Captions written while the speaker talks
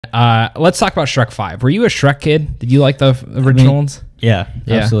Let's talk about Shrek 5. Were you a Shrek kid? Did you like the original ones? Yeah,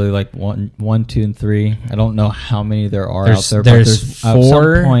 absolutely. Like one, 2, and 3. I don't know how many there are out there. There's 4. At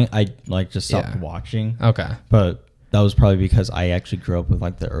some point, I just stopped watching. Okay, but that was probably because I actually grew up with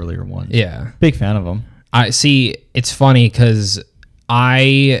like the earlier ones. Yeah, big fan of them. I see. It's funny because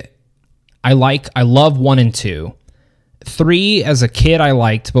I love 1 and 2. 3 as a kid I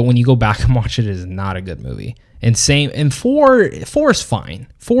liked, but when you go back and watch it, it is not a good movie. And 4 is fine.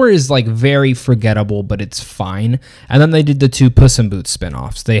 4 is like very forgettable, but it's fine. And then they did the 2 Puss in Boots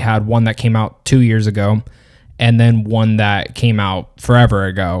spinoffs. They had one that came out 2 years ago, and then one that came out forever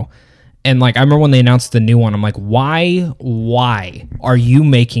ago. And like I remember when they announced the new one, I'm like, why are you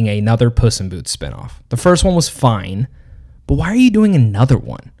making another Puss in Boots spinoff? The first one was fine, but why are you doing another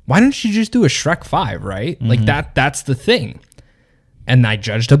one? Why don't you just do a Shrek 5, right? Mm-hmm. Like that's the thing. And I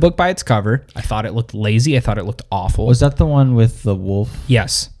judged a book by its cover. I thought it looked lazy. I thought it looked awful. Was that the one with the wolf?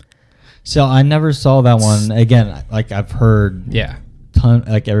 Yes. So I never saw that one. Again, like I've heard,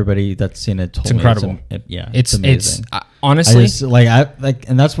 like everybody that's seen it told it's incredible. It's amazing. It's honestly,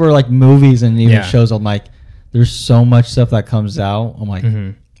 and that's where like movies and even shows. I'm like, there's so much stuff that comes out. I'm like,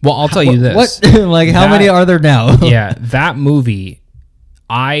 well, I'll tell you this. What? Like, how many are there now? Yeah, that movie.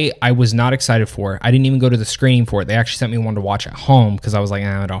 I was not excited for. I didn't even go to the screening for it. They actually sent me one to watch at home because I was like,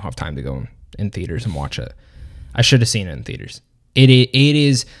 I don't have time to go in theaters and watch it. I should have seen it in theaters. It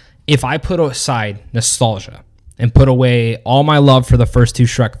is, if I put aside nostalgia and put away all my love for the first 2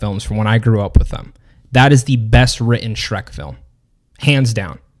 Shrek films from when I grew up with them, that is the best written Shrek film. Hands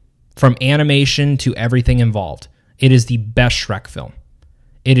down. From animation to everything involved. It is the best Shrek film.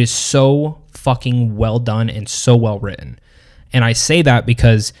 It is so fucking well done and so well written. And I say that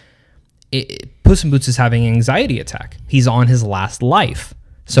because Puss in Boots is having an anxiety attack. He's on his last life.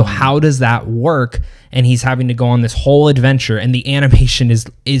 So how does that work? And he's having to go on this whole adventure, and the animation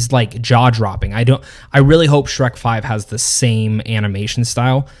is like jaw-dropping. I really hope Shrek 5 has the same animation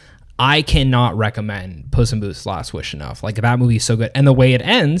style. I cannot recommend Puss in Boots' Last Wish enough. Like, that movie is so good. And the way it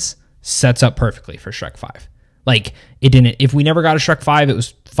ends sets up perfectly for Shrek 5. Like, it didn't, if we never got a Shrek 5, it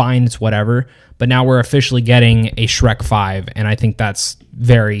was fine, it's whatever. But now we're officially getting a Shrek 5, and I think that's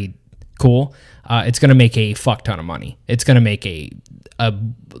very cool. It's going to make a fuck ton of money. It's going to make a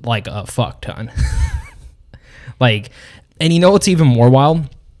fuck ton. Like, and you know what's even more wild?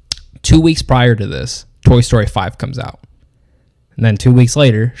 2 weeks prior to this, Toy Story 5 comes out. And then 2 weeks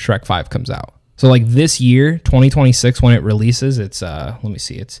later, Shrek 5 comes out. So like this year, 2026, when it releases, it's, let me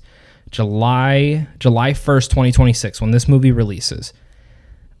see, it's July 1st, 2026, when this movie releases.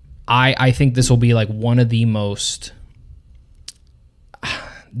 I think this will be like one of the most...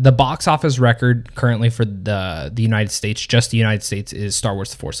 The box office record currently for the United States, just the United States, is Star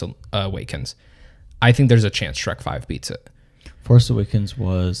Wars The Force Awakens. I think there's a chance Shrek 5 beats it. Force Awakens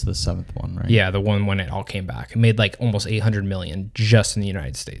was the 7th one, right? Yeah, the one when it all came back. It made like almost $800 million just in the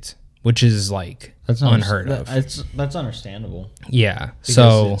United States, which is like unheard of. That's understandable. Yeah, because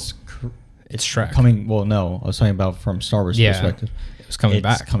so it's Shrek. Well, no, I was talking about from Star Wars perspective. It's coming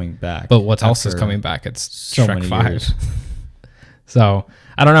back. It's coming back. But what else is coming back? It's so Shrek many 5. years. So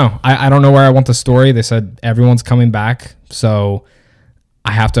I don't know. I don't know where I want the story. They said everyone's coming back, so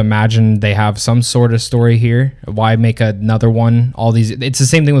I have to imagine they have some sort of story here. Why make another one? All these. It's the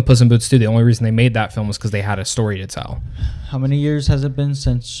same thing with Puss in Boots too. The only reason they made that film was because they had a story to tell. How many years has it been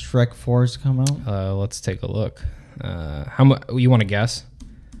since Shrek 4 has come out? Let's take a look. How much? You want to guess?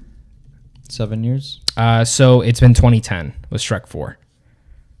 7 years. So it's been 2010 with Shrek 4.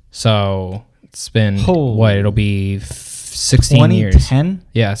 So it's been what? It'll be 16 years. 2010?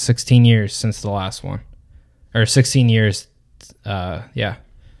 Yeah, 16 years since the last one, or 16 years. Yeah,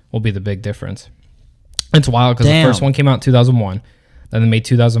 will be the big difference. It's wild because the first one came out in 2001, then they made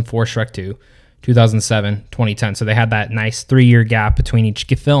 2004 Shrek 2, 2007, 2010. So they had that nice 3-year gap between each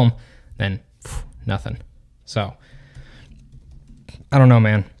film. Then nothing. So I don't know,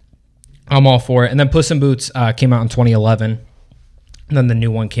 man. I'm all for it. And then Puss in Boots came out in 2011. And then the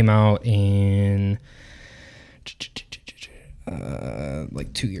new one came out in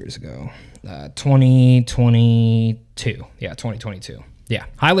like 2 years ago. 2022. Yeah, 2022. Yeah,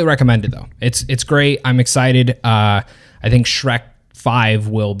 highly recommended though. It's great. I'm excited. I think Shrek 5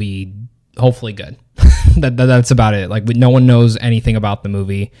 will be hopefully good. That's about it. Like, no one knows anything about the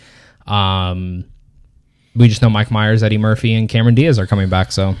movie. We just know Mike Myers, Eddie Murphy, and Cameron Diaz are coming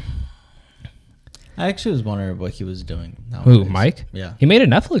back. So I actually was wondering what he was doing nowadays. Who, Mike? Yeah, he made a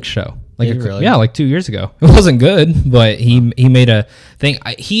Netflix show. Really? Yeah, like 2 years ago. It wasn't good, but he made a thing.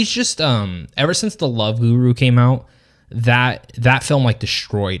 He's just ever since The Love Guru came out, that film like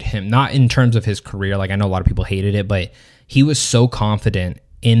destroyed him. Not in terms of his career. Like, I know a lot of people hated it, but he was so confident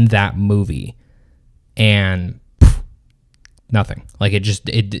in that movie, and nothing. Like it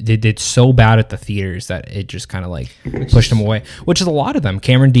did so bad at the theaters that it just kind of like pushed him away, which is a lot of them.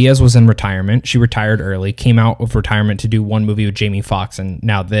 Cameron Diaz was in retirement. She retired early, came out of retirement to do one movie with Jamie Foxx, and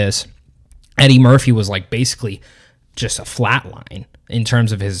now this. Eddie Murphy was like basically just a flat line in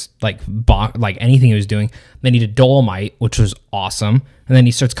terms of his like anything he was doing. Then he did Dolomite, which was awesome. And then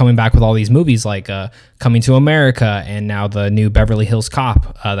he starts coming back with all these movies like Coming to America, and now the new Beverly Hills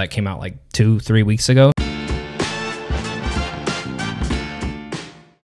Cop that came out like 2-3 weeks ago.